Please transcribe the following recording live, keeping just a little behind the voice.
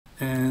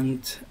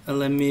And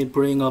let me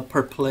bring up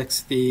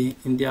Perplexity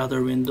in the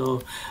other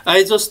window.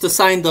 I just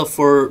signed up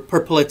for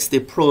Perplexity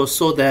Pro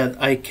so that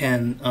I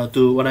can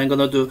do what I'm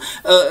gonna do.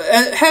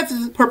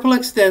 Have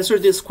Perplexity answer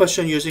this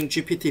question using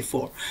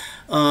GPT4.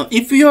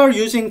 If you are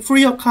using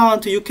free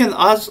account, you can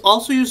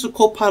also use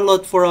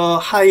Copilot for a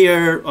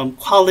higher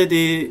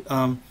quality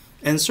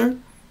answer.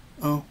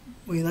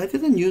 Wait, I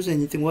didn't use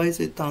anything. Why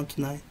is it down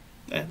to 9?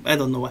 I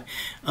don't know why.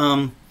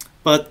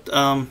 But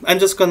I'm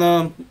just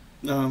gonna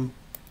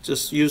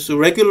just use a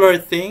regular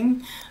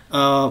thing,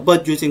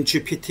 but using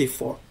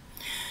GPT-4.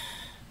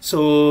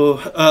 So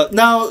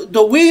now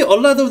the way a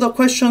lot of the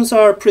questions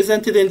are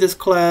presented in this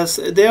class,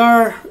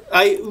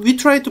 we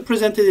try to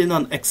present it in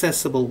an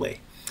accessible way.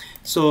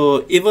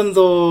 So even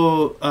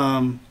though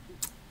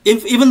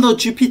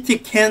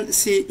GPT can't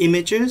see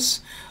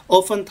images,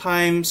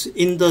 oftentimes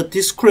in the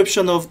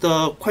description of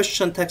the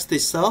question text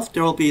itself,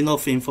 there will be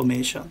enough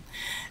information.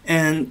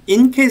 And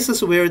in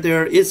cases where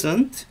there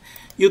isn't,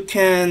 you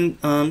can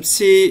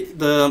see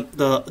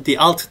the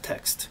alt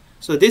text.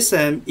 So this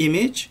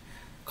image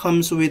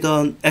comes with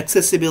an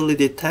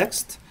accessibility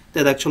text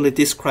that actually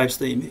describes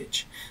the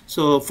image.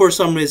 So for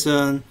some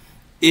reason,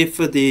 if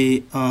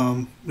the,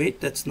 wait,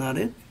 that's not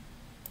it.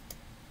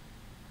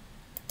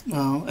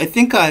 I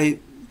think I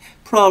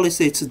probably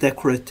say it's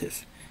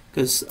decorative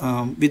because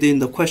within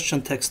the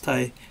question text,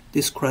 I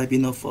describe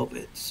enough of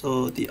it.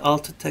 So the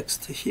alt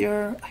text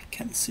here, I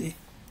can't see.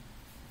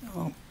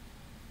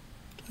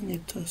 I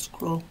need to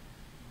scroll.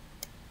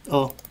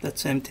 Oh,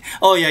 that's empty.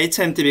 Oh yeah, it's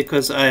empty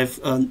because I've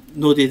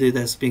noted it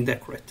as being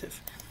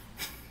decorative.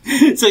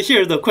 So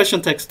here the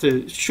question text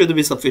should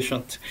be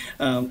sufficient.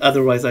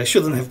 Otherwise, I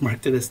shouldn't have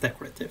marked it as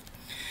decorative.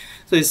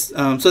 So,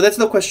 so that's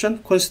the question.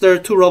 Consider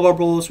two rubber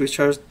balls which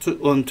are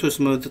on two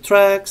smooth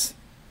tracks.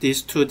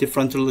 These two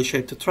differently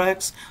shaped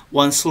tracks.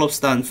 One slopes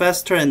down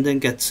faster and then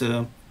gets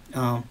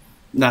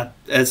not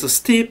as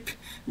steep.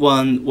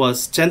 One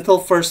was gentle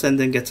first and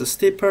then gets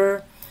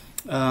steeper.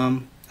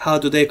 How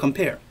do they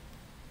compare?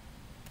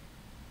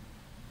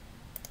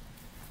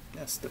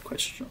 That's the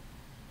question.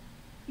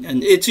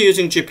 And it's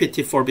using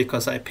GPT-4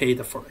 because I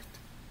paid for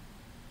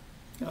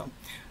it.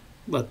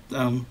 But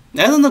I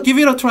don't know, give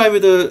it a try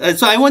with the...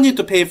 so I want you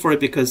to pay for it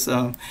because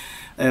I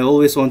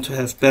always want to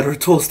have better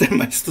tools than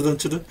my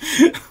students do.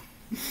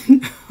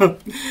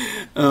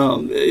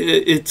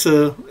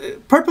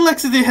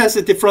 Perplexity has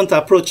a different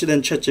approach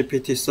than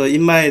ChatGPT, so it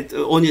might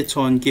on its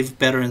own give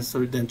better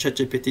answer than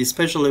ChatGPT,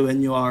 especially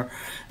when you are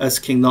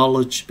asking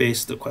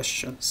knowledge-based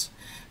questions.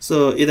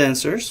 So it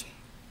answers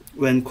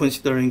when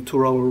considering two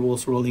rubber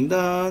balls rolling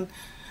down.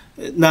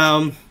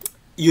 Now,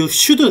 you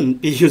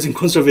shouldn't be using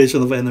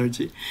conservation of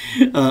energy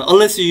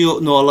unless you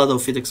know a lot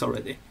of physics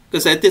already,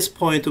 because at this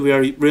point we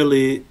are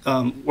really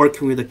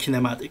working with the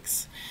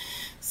kinematics.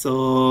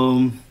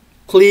 So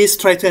please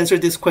try to answer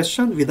this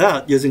question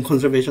without using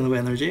conservation of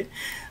energy.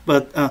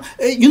 But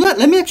you know,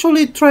 let me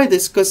actually try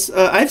this because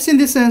I've seen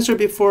this answer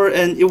before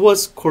and it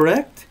was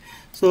correct.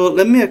 So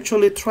let me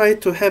actually try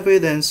to have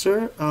it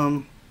answer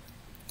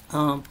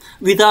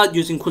without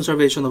using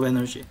conservation of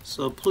energy.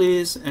 So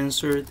please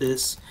answer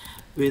this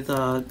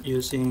without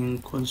using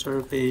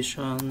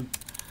conservation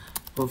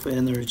of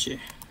energy.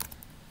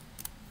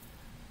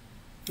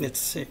 Let's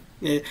see.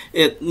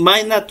 It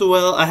might not do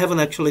well. I haven't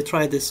actually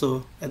tried this,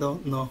 so I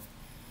don't know.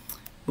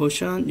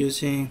 Motion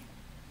using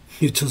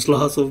Newton's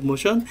laws of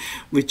motion,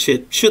 which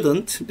it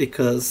shouldn't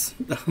because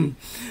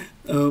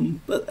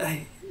but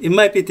it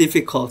might be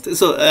difficult.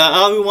 So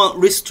I want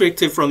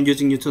restricted from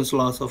using Newton's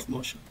laws of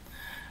motion.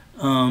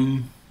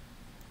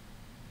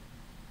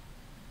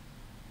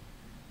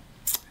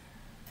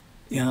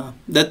 Yeah,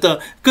 that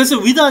because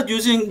without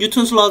using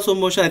Newton's laws of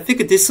motion, I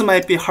think this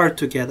might be hard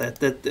to get at.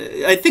 That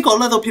I think a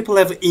lot of people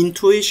have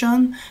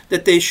intuition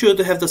that they should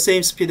have the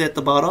same speed at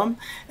the bottom,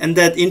 and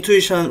that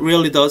intuition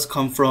really does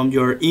come from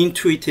your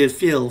intuitive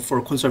feel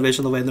for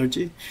conservation of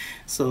energy.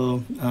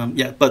 So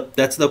yeah, but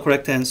that's the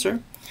correct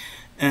answer.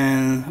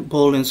 And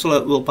ball and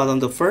slope will bottom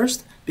the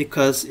first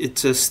because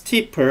it's a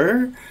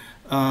steeper,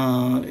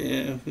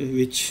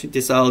 which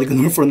this I'll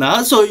ignore for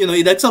now. So you know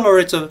it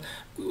accelerates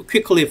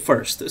quickly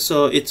first,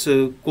 so it's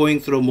going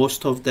through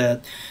most of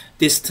that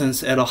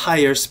distance at a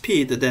higher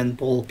speed than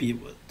ball B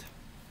would.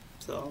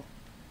 So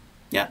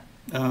yeah,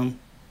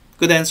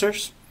 good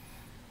answers.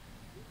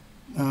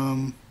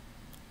 Yeah,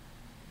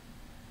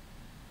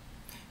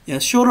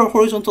 shorter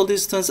horizontal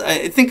distance,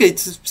 I think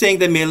it's saying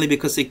that mainly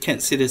because it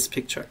can't see this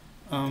picture.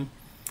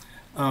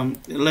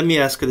 Let me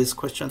ask this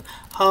question.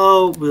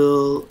 How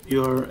will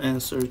your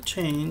answer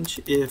change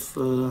if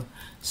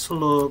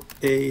slope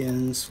A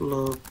and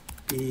slope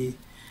B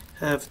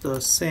have the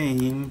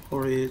same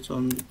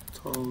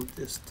horizontal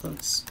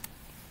distance?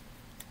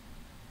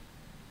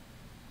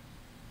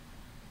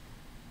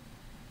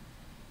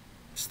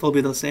 Still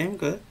be the same?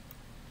 Good.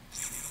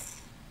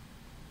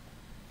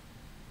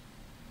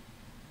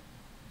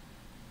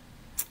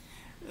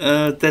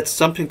 That's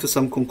jumping to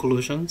some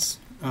conclusions.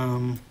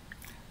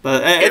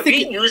 But I Can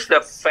think we use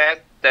the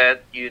fact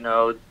that, you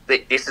know,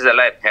 this is a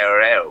like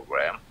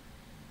parallelogram?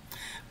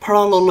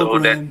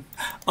 Parallelogram.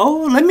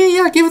 Oh, let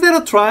me give that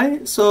a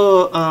try.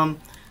 So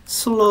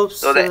slopes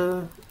so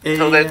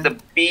that the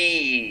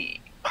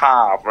B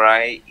part,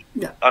 right?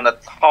 Yeah. On the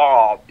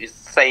top is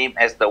same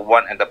as the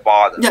one at the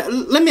bottom. Yeah,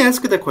 let me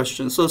ask you the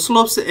question. So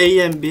slopes A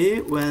and B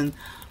when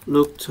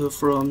looked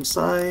from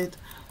side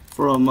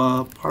from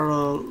a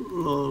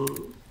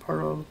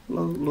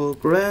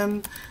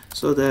parallelogram,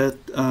 so that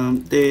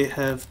they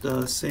have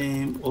the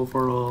same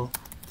overall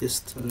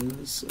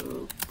distance,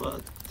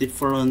 but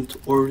different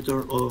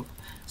order of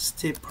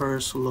steeper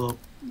slope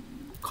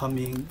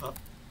coming up.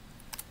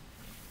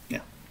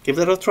 Yeah, give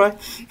that a try.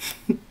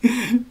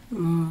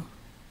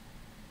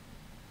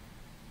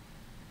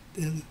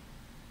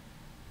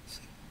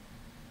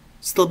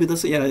 Still be the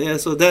same. Yeah.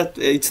 So that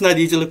it's not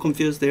easily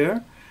confused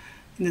there.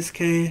 In this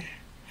case,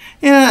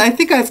 yeah, I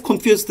think I've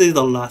confused it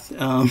a lot.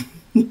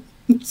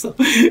 So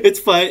it's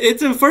fine.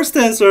 The first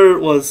answer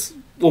was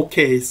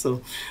okay.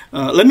 So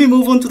let me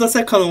move on to the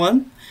second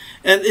one.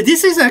 And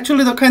this is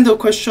actually the kind of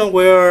question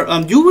where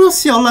you will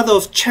see a lot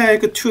of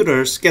Czech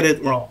tutors get it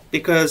wrong,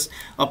 because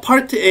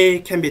part A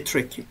can be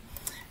tricky.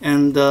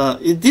 And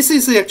this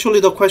is actually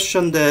the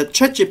question that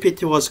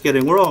ChatGPT was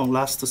getting wrong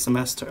last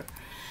semester.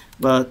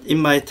 But in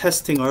my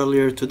testing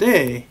earlier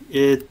today,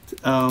 it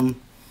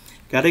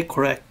got it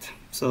correct.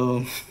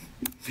 So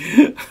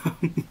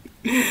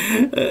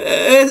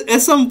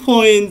at some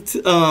point,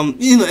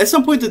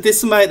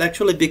 this might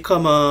actually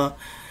become a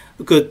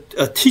good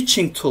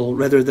teaching tool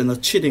rather than a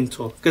cheating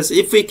tool. Because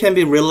if we can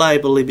be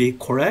reliably be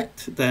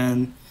correct,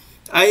 then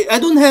I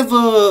don't have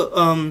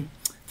a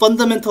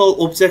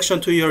fundamental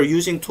objection to your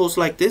using tools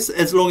like this,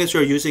 as long as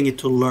you're using it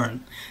to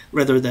learn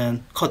rather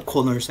than cut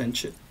corners and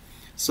shit.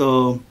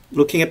 So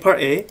looking at part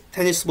A,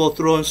 tennis ball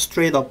thrown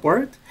straight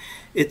upward,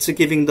 it's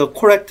giving the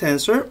correct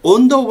answer.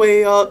 On the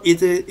way up,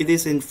 it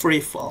is in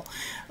free fall.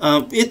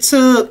 It's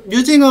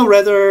using a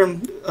rather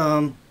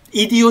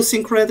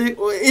idiosyncratic,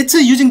 it's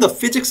using the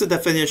physics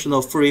definition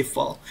of free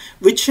fall,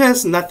 which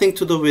has nothing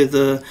to do with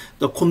the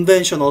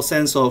conventional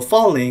sense of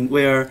falling,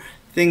 where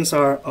things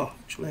are,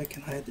 actually I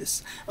can hide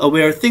this,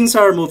 where things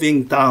are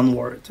moving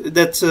downward.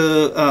 That's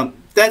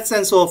that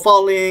sense of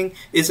falling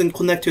isn't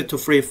connected to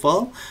free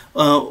fall.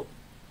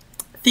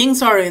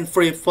 Things are in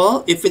free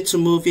fall if it's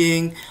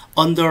moving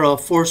under a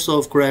force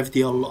of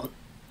gravity alone.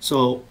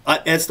 So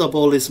as the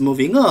ball is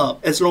moving up,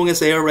 as long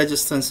as air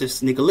resistance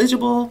is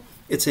negligible,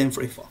 it's in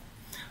free fall.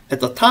 At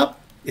the top,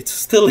 it's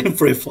still in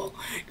free fall,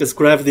 because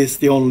gravity is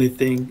the only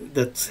thing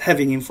that's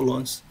having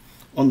influence.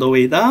 On the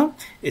way down,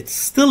 it's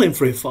still in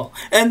free fall.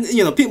 And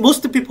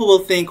most people will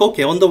think,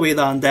 okay, on the way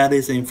down, that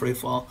is in free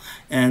fall.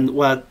 And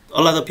what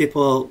a lot of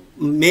people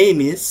may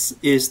miss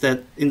is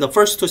that in the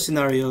first two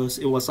scenarios,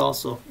 it was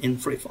also in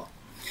free fall.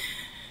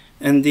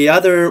 And the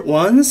other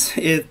ones,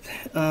 it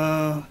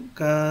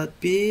got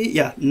B,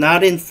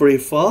 not in free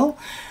fall,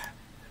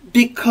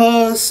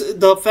 because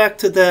the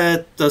fact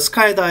that the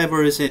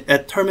skydiver is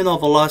at terminal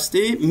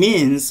velocity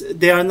means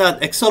they are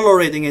not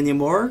accelerating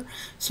anymore.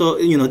 So,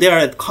 they are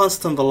at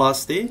constant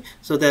velocity.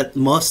 So that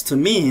must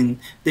mean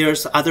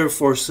there's other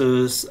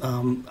forces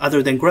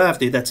other than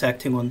gravity that's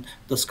acting on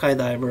the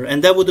skydiver.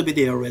 And that would be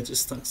the air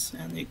resistance.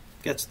 And it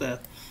gets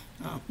that.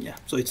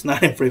 So it's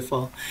not in free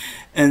fall.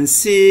 And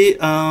C,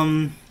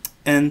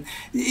 and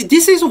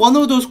this is one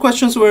of those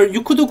questions where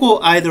you could go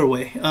either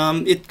way.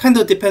 It kind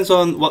of depends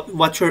on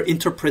what your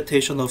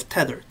interpretation of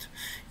tethered.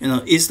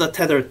 Is the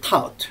tether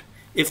taut?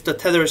 If the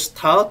tether is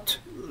taut,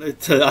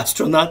 the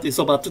astronaut is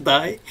about to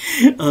die,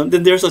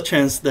 then there's a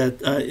chance that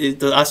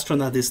the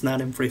astronaut is not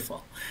in free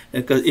fall,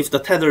 because if the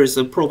tether is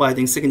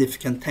providing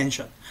significant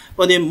tension.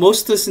 But in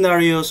most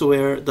scenarios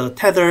where the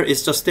tether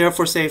is just there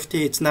for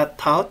safety, it's not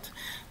taut,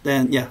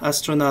 then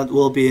astronaut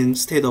will be in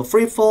state of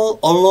free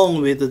fall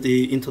along with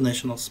the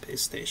International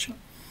Space Station.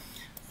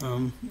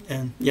 And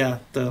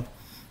the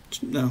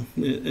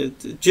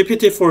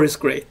GPT4 is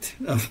great.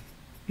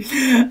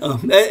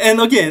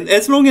 And again,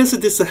 as long as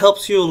this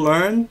helps you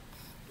learn,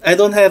 I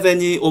don't have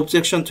any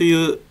objection to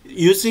you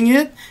using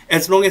it,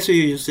 as long as you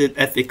use it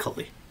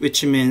ethically,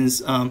 which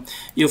means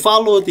you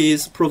follow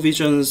these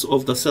provisions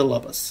of the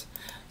syllabus.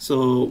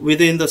 So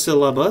within the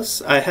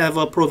syllabus, I have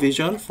a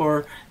provision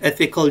for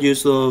ethical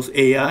use of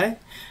AI,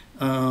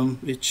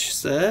 which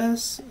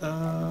says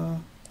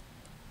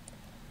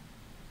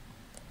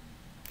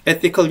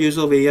ethical use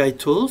of AI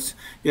tools.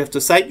 You have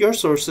to cite your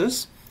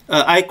sources.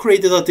 I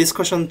created a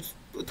discussion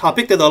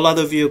topic that a lot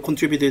of you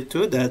contributed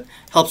to that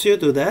helps you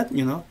do that.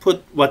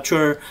 Put what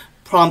your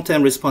prompt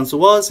and response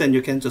was, and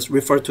you can just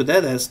refer to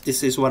that as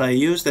this is what I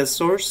used as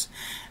source.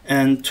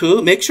 And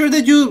two, make sure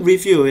that you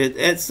review it.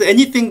 It's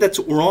anything that's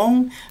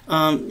wrong,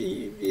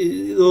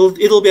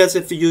 it'll be as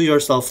if you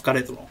yourself got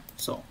it wrong.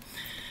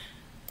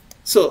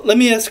 So let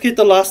me ask you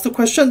the last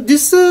question.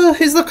 This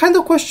is the kind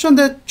of question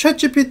that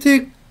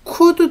ChatGPT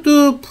could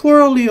do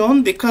poorly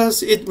on,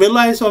 because it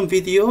relies on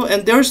video,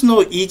 and there's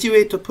no easy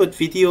way to put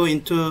video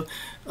into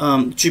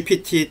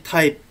GPT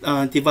type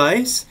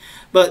device.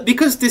 But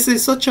because this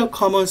is such a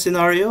common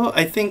scenario,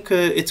 I think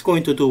it's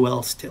going to do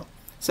well still.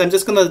 So I'm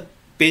just going to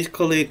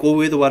basically go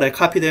with what I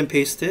copied and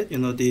pasted,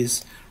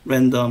 these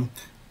random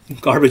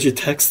garbage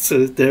text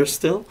there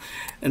still,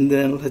 and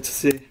then let's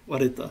see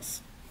what it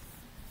does.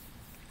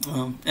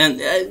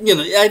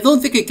 I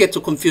don't think it gets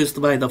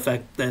confused by the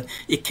fact that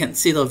it can't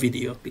see the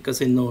video,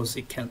 because it knows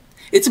it can't.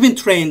 It's been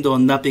trained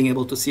on not being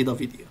able to see the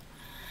video.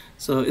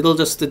 So it'll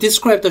just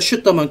describe the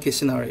shoot the monkey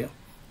scenario,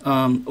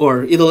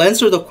 or it'll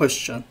answer the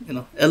question,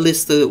 at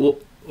least,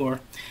 or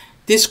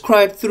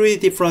describe 3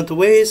 different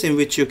ways in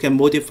which you can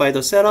modify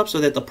the setup so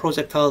that the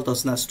projectile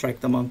does not strike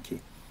the monkey.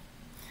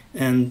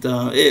 And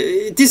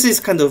this is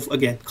kind of,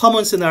 again,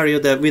 common scenario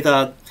that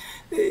without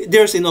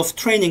there's enough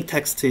training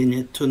text in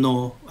it to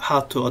know how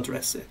to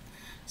address it.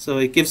 So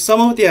it gives some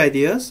of the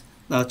ideas.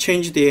 Now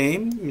change the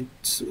aim.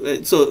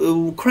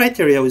 So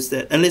criteria is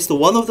that at least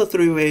one of the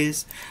 3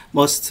 ways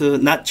must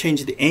not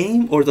change the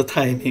aim or the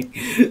timing.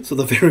 So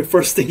the very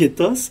first thing it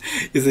does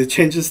is it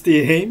changes the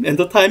aim and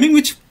the timing,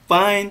 which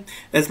fine,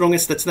 as long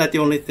as that's not the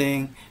only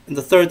thing. And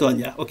the third one,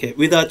 yeah, okay,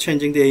 without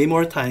changing the aim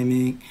or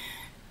timing,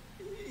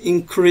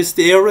 increase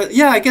the area.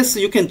 Yeah, I guess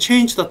you can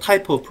change the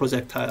type of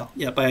projectile,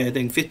 yeah, by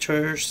adding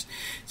features.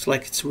 It's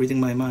like it's reading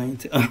my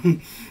mind.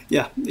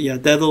 Yeah,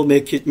 that'll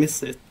make it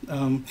miss it.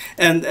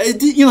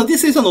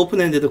 This is an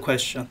open-ended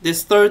question.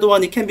 This third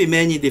one, it can be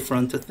many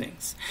different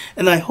things.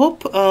 And I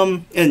hope,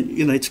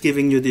 it's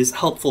giving you these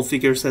helpful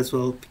figures as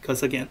well,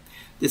 because again,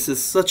 this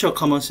is such a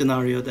common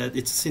scenario that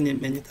it's seen it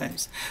many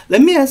times.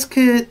 Let me ask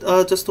it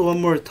just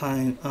one more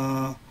time.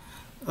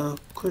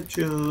 Could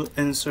you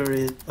answer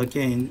it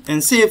again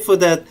and see if for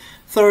that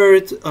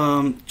third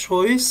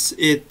choice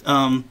it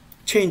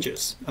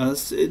changes?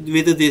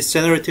 With this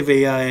generative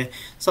AI,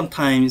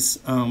 sometimes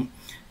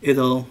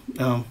it'll,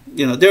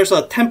 there's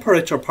a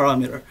temperature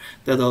parameter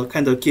that'll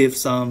kind of give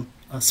some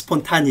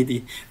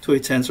spontaneity to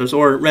its answers,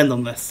 or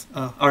randomness,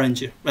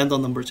 RNG,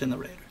 random number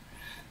generator.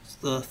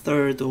 So the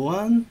third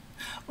one.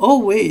 Oh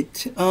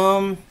wait,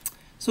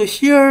 so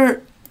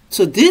here,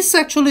 so this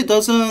actually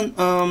doesn't.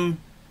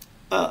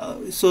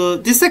 So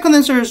this second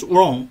answer is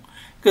wrong,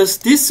 because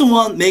this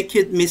one make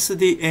it miss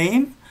the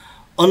aim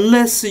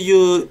unless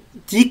you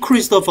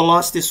decrease the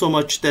velocity so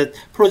much that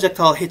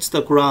projectile hits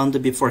the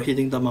ground before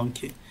hitting the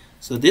monkey.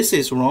 So this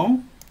is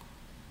wrong,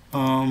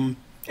 and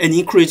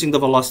increasing the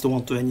velocity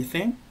won't do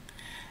anything.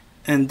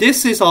 And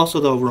this is also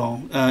the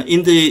wrong.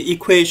 In the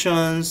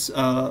equations,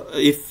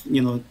 if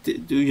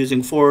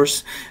using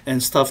force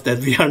and stuff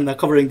that we are not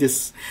covering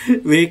this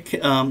week,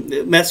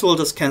 mass will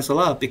just cancel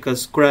out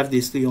because gravity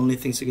is the only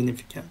thing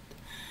significant.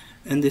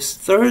 And this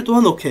third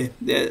one, okay.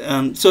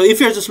 So if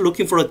you're just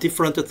looking for a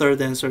different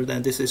third answer,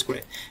 then this is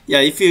great.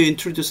 Yeah, if you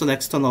introduce an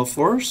external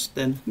force,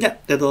 then yeah,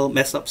 that'll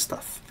mess up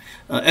stuff.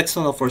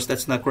 External force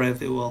that's not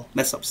gravity will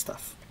mess up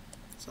stuff.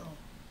 So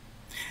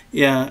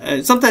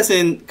yeah, sometimes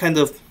in kind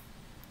of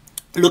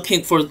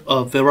looking for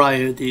a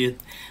variety,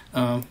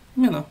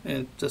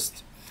 it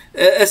just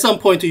at some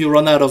point you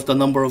run out of the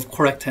number of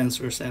correct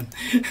answers, and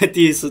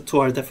these 2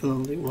 are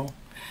definitely wrong.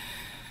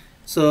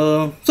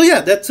 So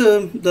yeah, that's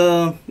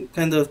the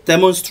kind of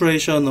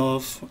demonstration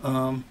of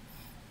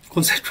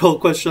conceptual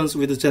questions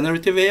with the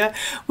generative AI.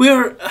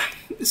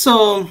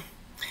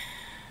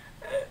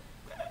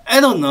 I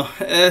don't know.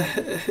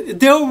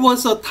 There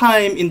was a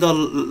time in the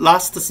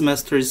last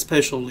semester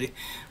especially,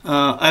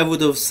 I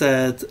would have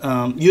said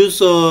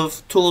use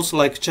of tools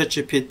like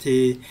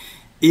ChatGPT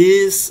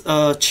is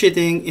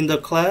cheating in the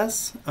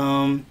class.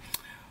 I'm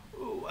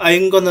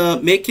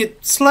gonna make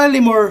it slightly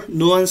more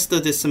nuanced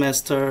this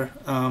semester,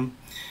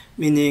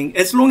 meaning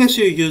as long as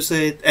you use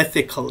it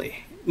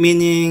ethically,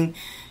 meaning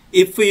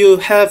if you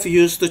have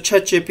used the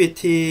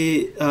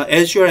ChatGPT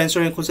as you're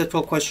answering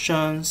conceptual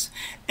questions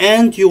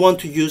and you want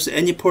to use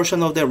any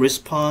portion of that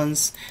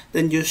response,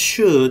 then you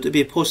should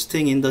be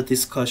posting in the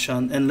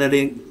discussion and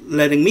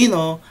letting me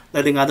know,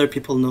 letting other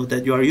people know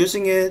that you are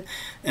using it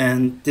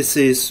and this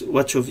is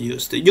what you've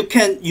used. You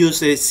can't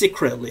use it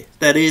secretly.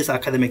 That is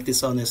academic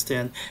dishonesty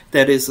and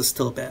that is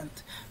still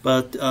banned.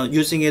 But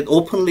using it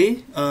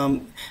openly,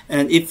 and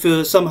if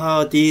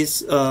somehow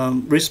these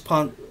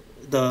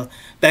the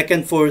back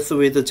and forth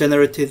with the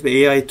generative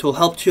AI tool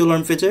helped you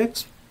learn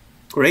physics,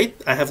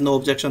 great. I have no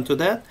objection to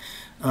that.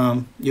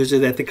 Use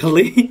it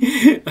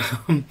ethically.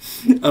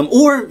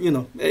 Or,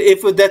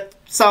 if that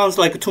sounds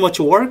like too much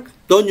work,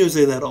 don't use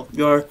it at all.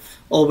 You're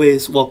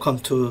always welcome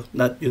to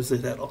not use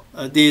it at all.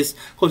 These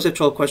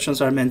conceptual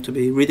questions are meant to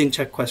be reading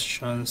check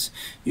questions.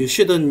 You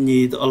shouldn't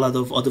need a lot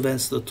of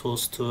advanced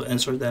tools to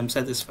answer them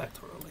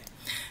satisfactorily.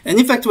 And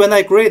in fact, when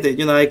I grade it,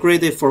 I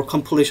grade it for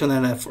completion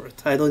and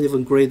effort. I don't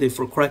even grade it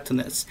for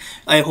correctness.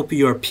 I hope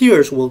your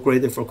peers will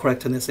grade it for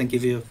correctness and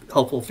give you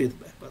helpful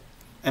feedback, but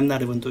I'm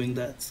not even doing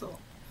that.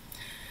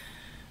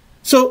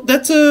 So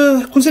that's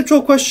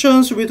conceptual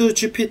questions with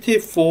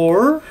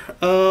GPT-4.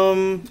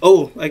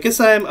 I guess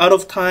I'm out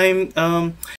of time.